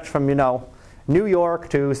that would stretch from, New York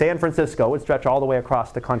to San Francisco. It would stretch all the way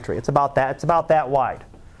across the country. It's about that wide,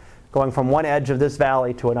 going from one edge of this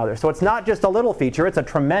valley to another. So it's not just a little feature. It's a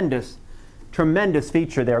tremendous, tremendous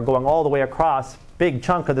feature there, going all the way across, big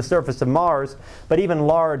chunk of the surface of Mars, but even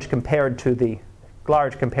large compared to the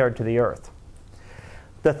Earth.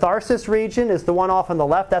 The Tharsis region is the one off on the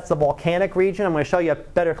left. That's the volcanic region. I'm going to show you a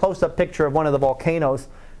better close-up picture of one of the volcanoes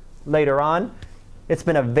later on. It's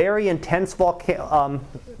been a very intensely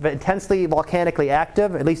volcanically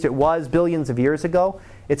active. At least it was billions of years ago.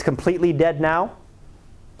 It's completely dead now.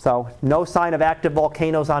 So no sign of active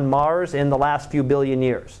volcanoes on Mars in the last few billion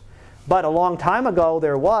years. But a long time ago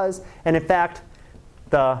there was, and in fact,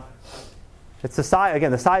 it's the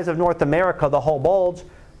size of North America, the whole bulge,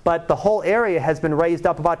 but the whole area has been raised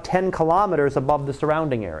up about 10 kilometers above the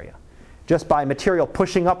surrounding area, just by material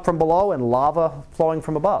pushing up from below and lava flowing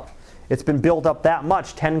from above. It's been built up that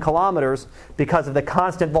much, 10 kilometers, because of the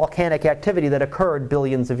constant volcanic activity that occurred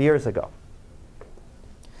billions of years ago.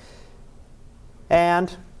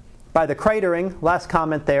 And by the cratering, last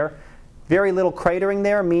comment there, very little cratering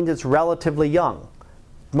there means it's relatively young.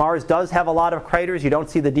 Mars does have a lot of craters. You don't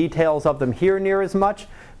see the details of them here near as much,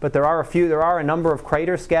 but there are a number of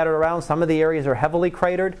craters scattered around. Some of the areas are heavily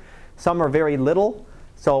cratered. Some are very little.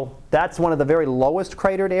 So that's one of the very lowest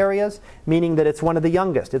cratered areas, meaning that it's one of the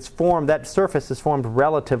youngest. That surface is formed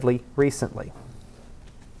relatively recently.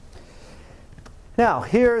 Now,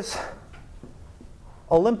 here's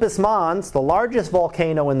Olympus Mons, the largest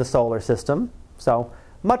volcano in the solar system. So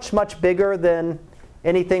much, much bigger than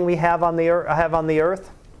anything we have on the Earth.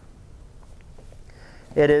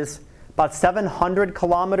 It is about 700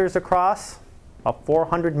 kilometers across, about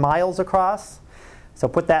 400 miles across. So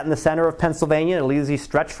put that in the center of Pennsylvania. It'll easily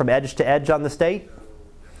stretch from edge to edge on the state.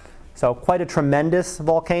 So quite a tremendous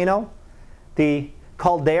volcano. The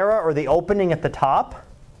caldera, or the opening at the top,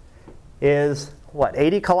 is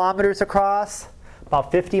 80 kilometers across,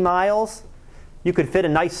 about 50 miles. You could fit a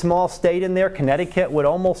nice small state in there. Connecticut would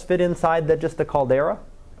almost fit inside just the caldera.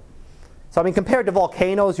 So I mean, compared to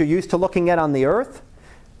volcanoes you're used to looking at on the Earth,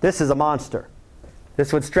 this is a monster.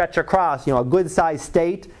 This would stretch across, a good-sized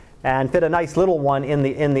state and fit a nice little one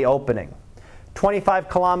in the opening. 25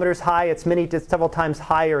 kilometers high. It's several times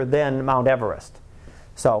higher than Mount Everest.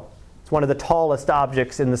 So it's one of the tallest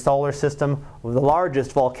objects in the solar system, the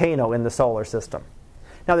largest volcano in the solar system.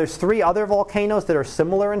 Now there's 3 other volcanoes that are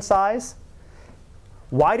similar in size.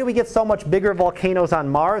 Why do we get so much bigger volcanoes on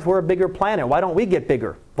Mars? We're a bigger planet. Why don't we get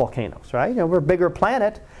bigger volcanoes, right? We're a bigger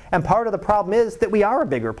planet, and part of the problem is that we are a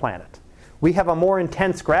bigger planet. We have a more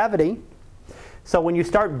intense gravity. So when you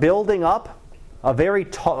start building up a very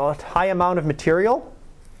high amount of material,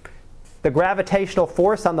 the gravitational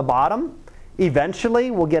force on the bottom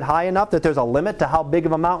eventually will get high enough that there's a limit to how big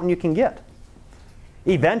of a mountain you can get.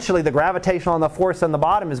 Eventually, the gravitational and the force on the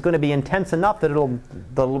bottom is going to be intense enough that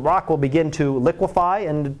the rock will begin to liquefy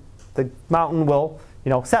and the mountain will,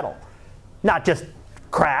 settle. Not just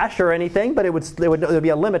crash or anything, but there would be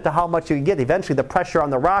a limit to how much you could get. Eventually, the pressure on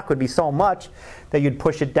the rock would be so much that you'd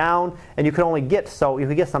push it down, and you could only get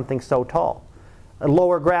something so tall. A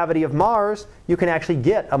lower gravity of Mars, you can actually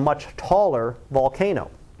get a much taller volcano.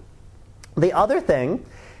 The other thing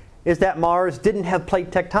is that Mars didn't have plate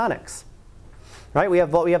tectonics. Right? We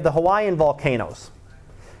have the Hawaiian volcanoes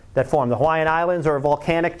that form. The Hawaiian Islands are a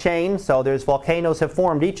volcanic chain, so there's volcanoes have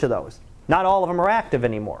formed each of those. Not all of them are active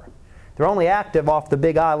anymore. They're only active off the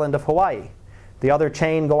big island of Hawaii. The other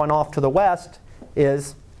chain going off to the west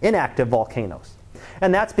is inactive volcanoes.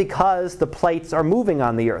 And that's because the plates are moving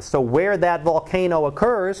on the Earth. So where that volcano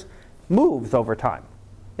occurs moves over time.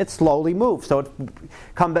 It slowly moves. So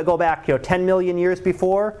go back 10 million years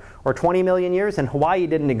before, or 20 million years, and Hawaii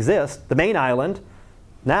didn't exist, the main island,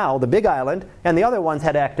 now the big island, and the other ones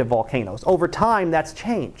had active volcanoes. Over time, that's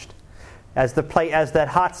changed. As that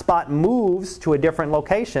hot spot moves to a different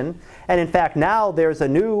location, and in fact now there's a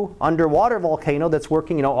new underwater volcano that's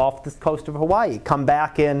working off the coast of Hawaii. Come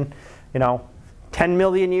back in 10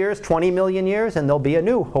 million years, 20 million years, and there'll be a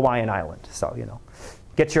new Hawaiian island. So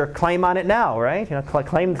get your claim on it now, right?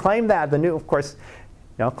 Claim that the new, of course,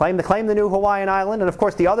 claim the new Hawaiian island, and of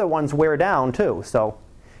course the other ones wear down too. So,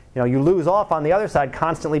 you lose off on the other side,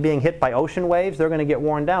 constantly being hit by ocean waves. They're going to get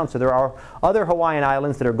worn down. So there are other Hawaiian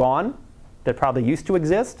islands that are gone, that probably used to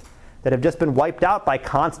exist, that have just been wiped out by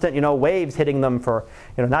constant, waves hitting them for,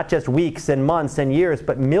 not just weeks and months and years,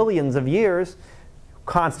 but millions of years,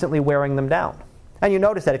 constantly wearing them down. And you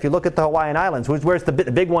notice that if you look at the Hawaiian Islands, where's the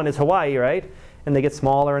big one is Hawaii, right? And they get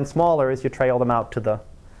smaller and smaller as you trail them out to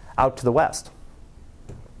the west.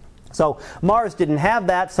 So Mars didn't have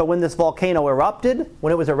that, so when this volcano erupted,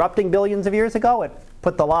 when it was erupting billions of years ago, it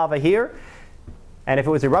put the lava here. And if it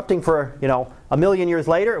was erupting for, a million years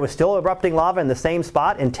later, it was still erupting lava in the same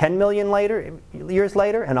spot, and 10 million years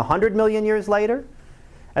later, and 100 million years later.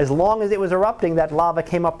 As long as it was erupting, that lava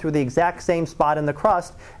came up through the exact same spot in the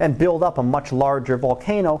crust and built up a much larger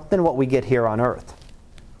volcano than what we get here on Earth.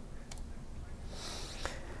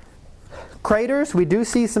 Craters, we do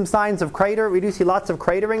see some signs of crater. We do see lots of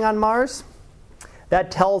cratering on Mars. That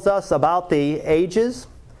tells us about the ages.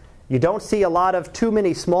 You don't see too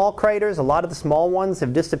many small craters. A lot of the small ones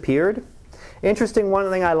have disappeared. Interesting one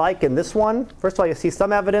thing I like in this one, first of all, you see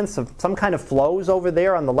some evidence of some kind of flows over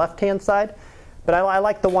there on the left-hand side, but I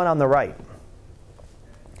like the one on the right.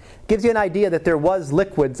 Gives you an idea that there was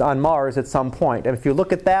liquids on Mars at some point. And if you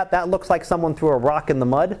look at that looks like someone threw a rock in the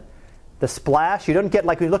mud. The splash, you don't get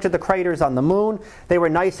like we looked at the craters on the moon. They were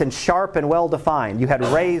nice and sharp and well defined. You had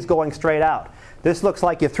rays going straight out. This looks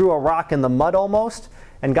like you threw a rock in the mud almost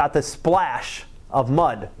and got this splash of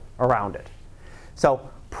mud around it. So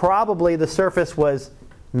probably the surface was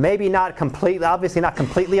maybe not completely, obviously not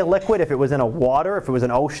completely a liquid. If it was in a water, if it was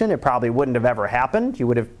an ocean, it probably wouldn't have ever happened. It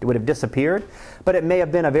would have disappeared. But it may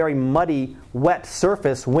have been a very muddy, wet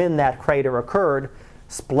surface when that crater occurred,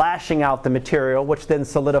 splashing out the material, which then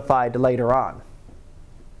solidified later on.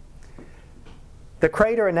 The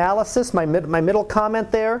crater analysis, my middle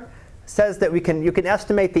comment there, says that you can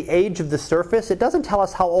estimate the age of the surface. It doesn't tell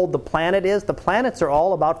us how old the planet is. The planets are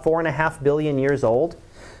all about 4.5 billion years old,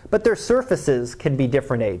 but their surfaces can be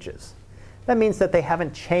different ages. That means that they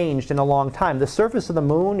haven't changed in a long time. The surface of the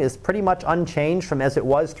moon is pretty much unchanged from as it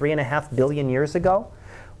was 3.5 billion years ago,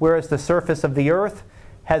 whereas the surface of the Earth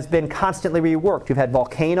has been constantly reworked. You've had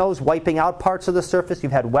volcanoes wiping out parts of the surface.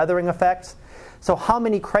 You've had weathering effects. So how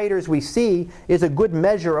many craters we see is a good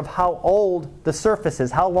measure of how old the surface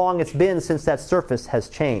is, how long it's been since that surface has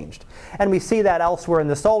changed. And we see that elsewhere in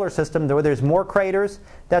the solar system, where there's more craters,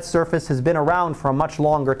 that surface has been around for a much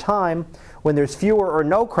longer time. When there's fewer or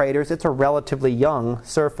no craters, it's a relatively young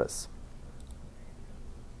surface.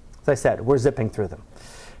 As I said, we're zipping through them.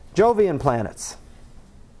 Jovian planets.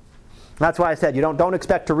 That's why I said you don't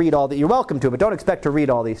expect to read all that. You're welcome to, but don't expect to read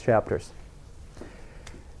all these chapters.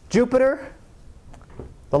 Jupiter,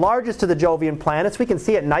 the largest of the Jovian planets. We can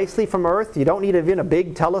see it nicely from Earth. You don't need even a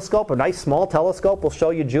big telescope. A nice small telescope will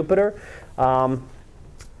show you Jupiter.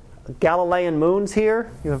 Galilean moons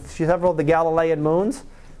here. You have several of the Galilean moons.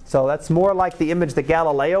 So that's more like the image that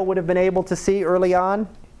Galileo would have been able to see early on.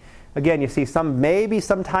 Again, you see maybe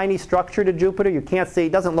some tiny structure to Jupiter. You can't see.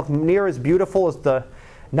 It doesn't look near as beautiful as the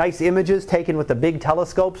nice images taken with the big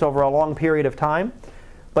telescopes over a long period of time.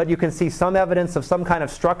 But you can see some evidence of some kind of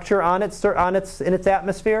structure in its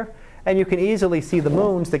atmosphere, and you can easily see the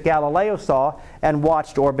moons that Galileo saw and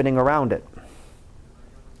watched orbiting around it.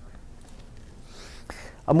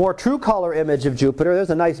 A more true color image of Jupiter. There's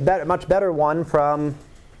a nice, much better one from,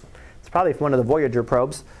 it's probably from one of the Voyager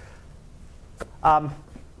probes.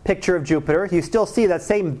 Picture of Jupiter. You still see that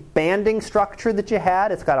same banding structure that you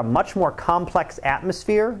had. It's got a much more complex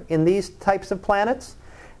atmosphere in these types of planets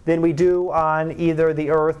than we do on either the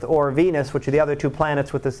Earth or Venus, which are the other two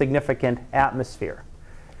planets with a significant atmosphere.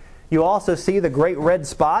 You also see the great red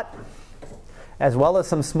spot, as well as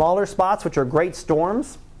some smaller spots, which are great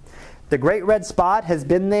storms. The great red spot has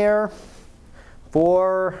been there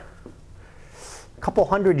for a couple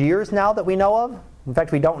hundred years now that we know of. In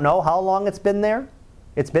fact, we don't know how long it's been there.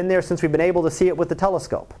 It's been there since we've been able to see it with the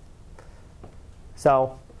telescope.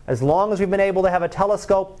 So as long as we've been able to have a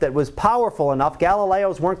telescope that was powerful enough,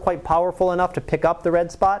 Galileo's weren't quite powerful enough to pick up the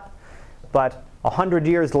red spot, but 100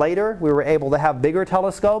 years later we were able to have bigger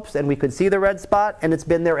telescopes and we could see the red spot, and it's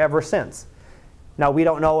been there ever since. Now we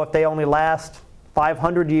don't know if they only last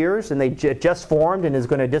 500 years and they just formed and is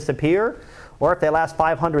going to disappear, or if they last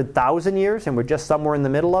 500,000 years and we're just somewhere in the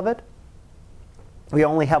middle of it. We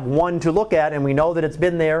only have one to look at, and we know that it's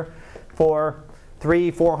been there for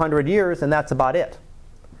 300-400 years, and that's about it.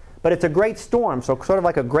 But it's a great storm, so sort of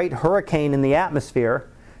like a great hurricane in the atmosphere,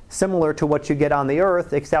 similar to what you get on the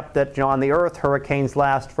Earth, except that on the Earth, hurricanes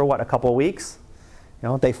last for a couple of weeks.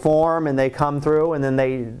 They form and they come through, and then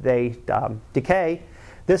they decay.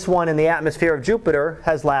 This one in the atmosphere of Jupiter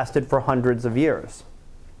has lasted for hundreds of years.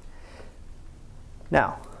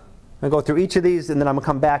 Now, I'm going to go through each of these, and then I'm going to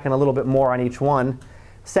come back in a little bit more on each one.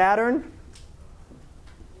 Saturn,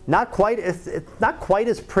 it's not quite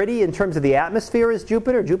as pretty in terms of the atmosphere as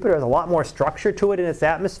Jupiter. Jupiter has a lot more structure to it in its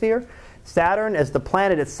atmosphere. Saturn, as the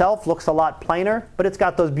planet itself, looks a lot plainer, but it's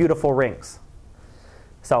got those beautiful rings.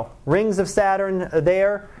 So, rings of Saturn are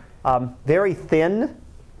there, very thin,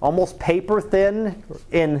 almost paper thin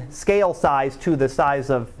in scale size to the size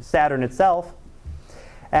of Saturn itself,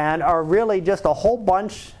 and are really just a whole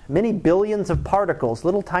bunch, many billions of particles,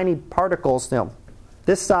 little tiny particles,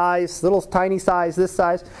 this size, little tiny size, this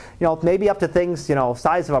size, maybe up to things,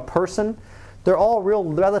 size of a person. They're all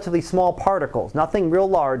relatively small particles, nothing real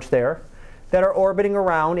large there, that are orbiting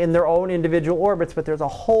around in their own individual orbits, but there's a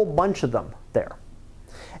whole bunch of them there.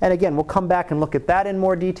 And again, we'll come back and look at that in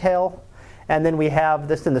more detail. And then we have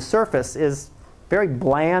this in the surface is very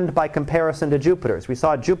bland by comparison to Jupiter's. We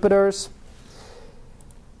saw Jupiter's,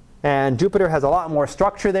 and Jupiter has a lot more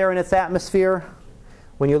structure there in its atmosphere.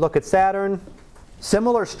 When you look at Saturn,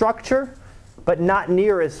 similar structure, but not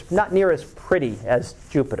near as pretty as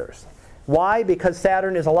Jupiter's. Why? Because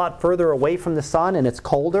Saturn is a lot further away from the sun and it's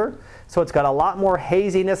colder, so it's got a lot more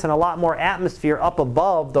haziness and a lot more atmosphere up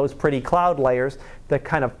above those pretty cloud layers that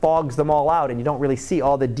kind of fogs them all out, and you don't really see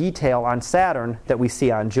all the detail on Saturn that we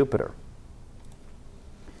see on Jupiter.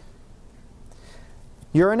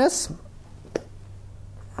 Uranus,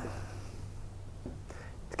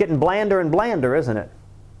 it's getting blander and blander, isn't it?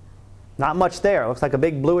 Not much there. It looks like a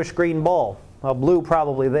big bluish-green ball. Well, blue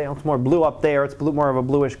probably there. It's more blue up there. It's more of a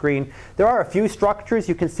bluish-green. There are a few structures.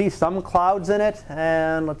 You can see some clouds in it.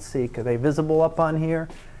 And let's see, are they visible up on here?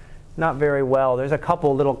 Not very well. There's a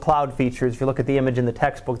couple little cloud features. If you look at the image in the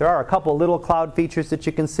textbook, there are a couple little cloud features that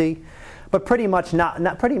you can see. But pretty much not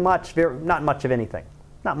much of anything.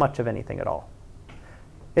 Not much of anything at all.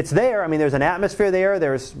 It's there. I mean, there's an atmosphere there.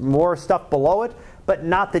 There's more stuff below it. But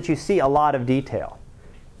not that you see a lot of detail.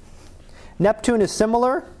 Neptune is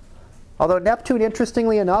similar, although Neptune,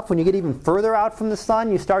 interestingly enough, when you get even further out from the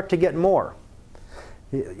sun, you start to get more.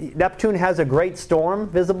 Neptune has a great storm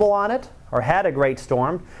visible on it. or had a great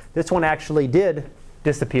storm. This one actually did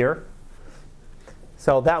disappear.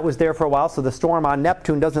 So that was there for a while. So the storm on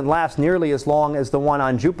Neptune doesn't last nearly as long as the one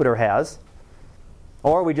on Jupiter has.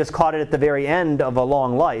 Or we just caught it at the very end of a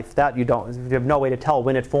long life. That you have no way to tell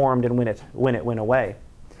when it formed and when it went away.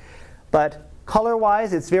 But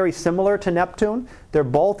color-wise, it's very similar to Neptune. They're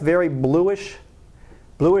both very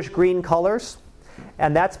bluish-green colors.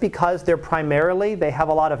 And that's because they have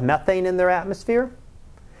a lot of methane in their atmosphere.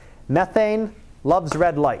 Methane loves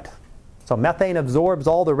red light. So methane absorbs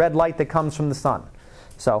all the red light that comes from the sun.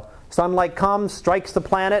 So sunlight comes, strikes the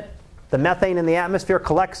planet. The methane in the atmosphere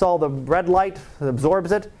collects all the red light,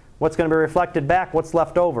 absorbs it. What's going to be reflected back? What's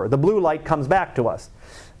left over? The blue light comes back to us.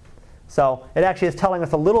 So it actually is telling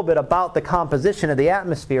us a little bit about the composition of the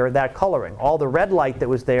atmosphere, that coloring. All the red light that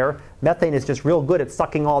was there, methane is just real good at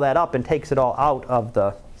sucking all that up and takes it all out of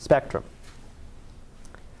the spectrum.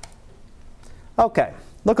 Okay,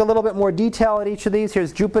 look a little bit more detail at each of these.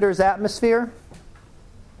 Here's Jupiter's atmosphere.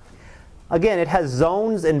 Again, it has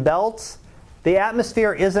zones and belts. The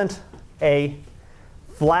atmosphere isn't a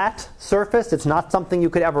flat surface. It's not something you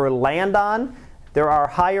could ever land on. There are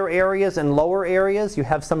higher areas and lower areas. You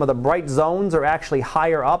have some of the bright zones are actually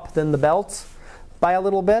higher up than the belts by a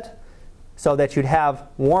little bit, so that you'd have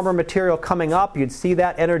warmer material coming up. You'd see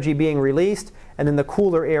that energy being released, and then the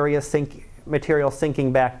cooler area material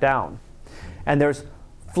sinking back down. And there's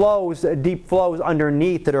flows, deep flows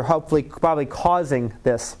underneath that are probably causing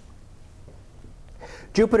this.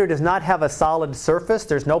 Jupiter does not have a solid surface.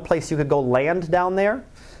 There's no place you could go land down there.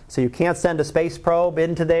 So you can't send a space probe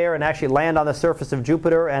into there and actually land on the surface of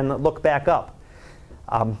Jupiter and look back up.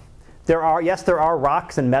 There are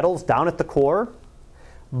rocks and metals down at the core,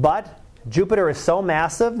 but Jupiter is so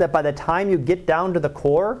massive that by the time you get down to the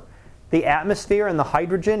core, the atmosphere and the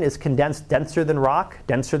hydrogen is condensed denser than rock,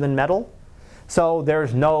 denser than metal. So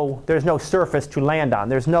there's no surface to land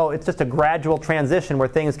on. It's just a gradual transition where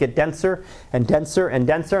things get denser and denser and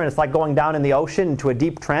denser, and it's like going down in the ocean into a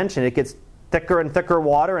deep trench, and it gets thicker and thicker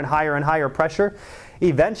water and higher pressure.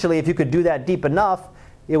 Eventually, if you could do that deep enough,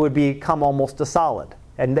 it would become almost a solid.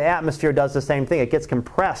 And the atmosphere does the same thing. It gets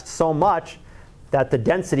compressed so much that the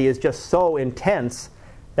density is just so intense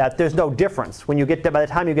that there's no difference. By the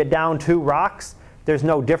time you get down to rocks, there's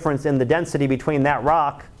no difference in the density between that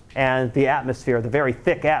rock and the atmosphere, the very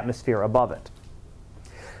thick atmosphere above it.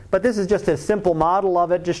 But this is just a simple model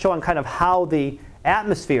of it, just showing kind of how the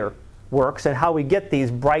atmosphere works and how we get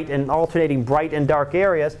these alternating bright and dark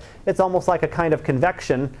areas. It's almost like a kind of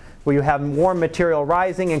convection where you have warm material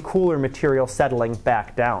rising and cooler material settling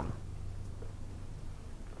back down.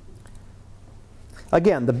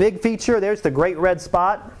 Again, the big feature, there's the great red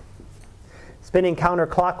spot, spinning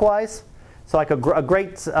counterclockwise. So like a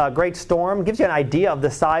great storm. Gives you an idea of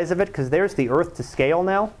the size of it, because there's the Earth to scale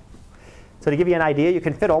now. So to give you an idea, you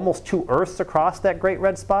can fit almost 2 Earths across that great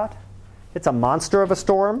red spot. It's a monster of a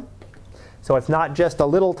storm. So it's not just a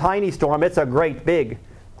little tiny storm, it's a great big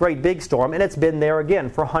storm, and it's been there again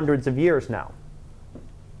for hundreds of years now.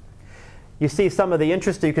 You see some of the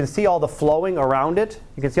interest, you can see all the flowing around it.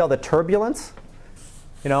 You can see all the turbulence.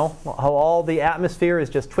 You know, how all the atmosphere is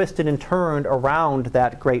just twisted and turned around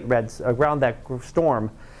that around that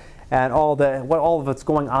storm, and all of it's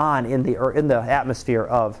going on in the atmosphere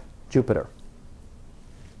of Jupiter.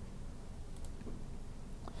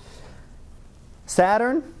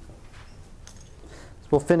 Saturn.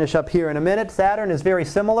 We'll finish up here in a minute. Saturn is very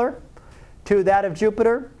similar to that of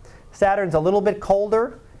Jupiter. Saturn's a little bit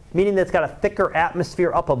colder, meaning that it's got a thicker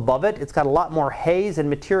atmosphere up above it. It's got a lot more haze and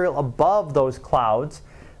material above those clouds.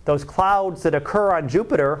 Those clouds that occur on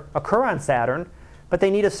Jupiter occur on Saturn, but they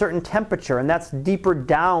need a certain temperature, and that's deeper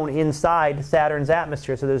down inside Saturn's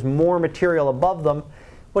atmosphere. So there's more material above them,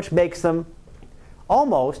 which makes them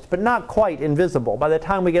almost, but not quite, invisible. By the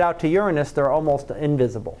time we get out to Uranus, they're almost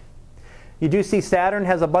invisible. You do see Saturn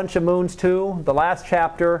has a bunch of moons too. The last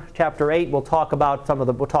chapter, chapter 8, we'll talk about some of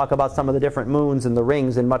the different moons and the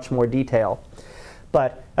rings in much more detail.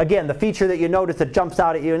 But again, the feature that you notice that jumps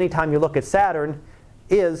out at you anytime you look at Saturn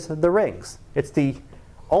is the rings. It's the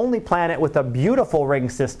only planet with a beautiful ring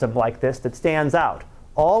system like this that stands out.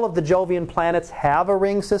 All of the Jovian planets have a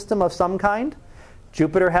ring system of some kind.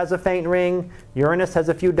 Jupiter has a faint ring, Uranus has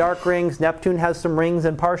a few dark rings, Neptune has some rings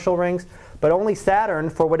and partial rings, but only Saturn,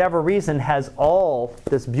 for whatever reason, has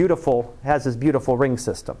this beautiful ring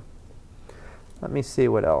system. Let me see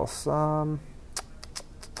what else. On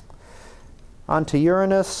to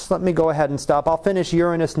Uranus. Let me go ahead and stop. I'll finish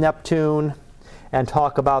Uranus, Neptune, and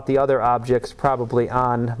talk about the other objects probably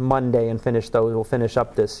on Monday and finish those. We'll finish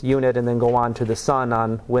up this unit and then go on to the Sun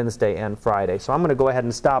on Wednesday and Friday. So I'm going to go ahead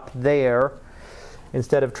and stop there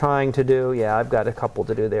instead of trying to do, yeah, I've got a couple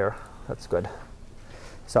to do there. That's good.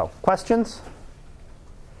 So, questions?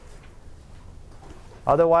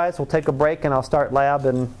 Otherwise, we'll take a break and I'll start lab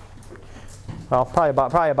in, well,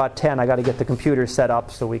 probably about 10. I got to get the computer set up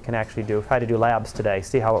so we can actually try to do labs today,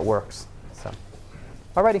 see how it works. So,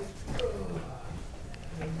 alrighty.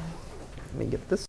 Let me get this.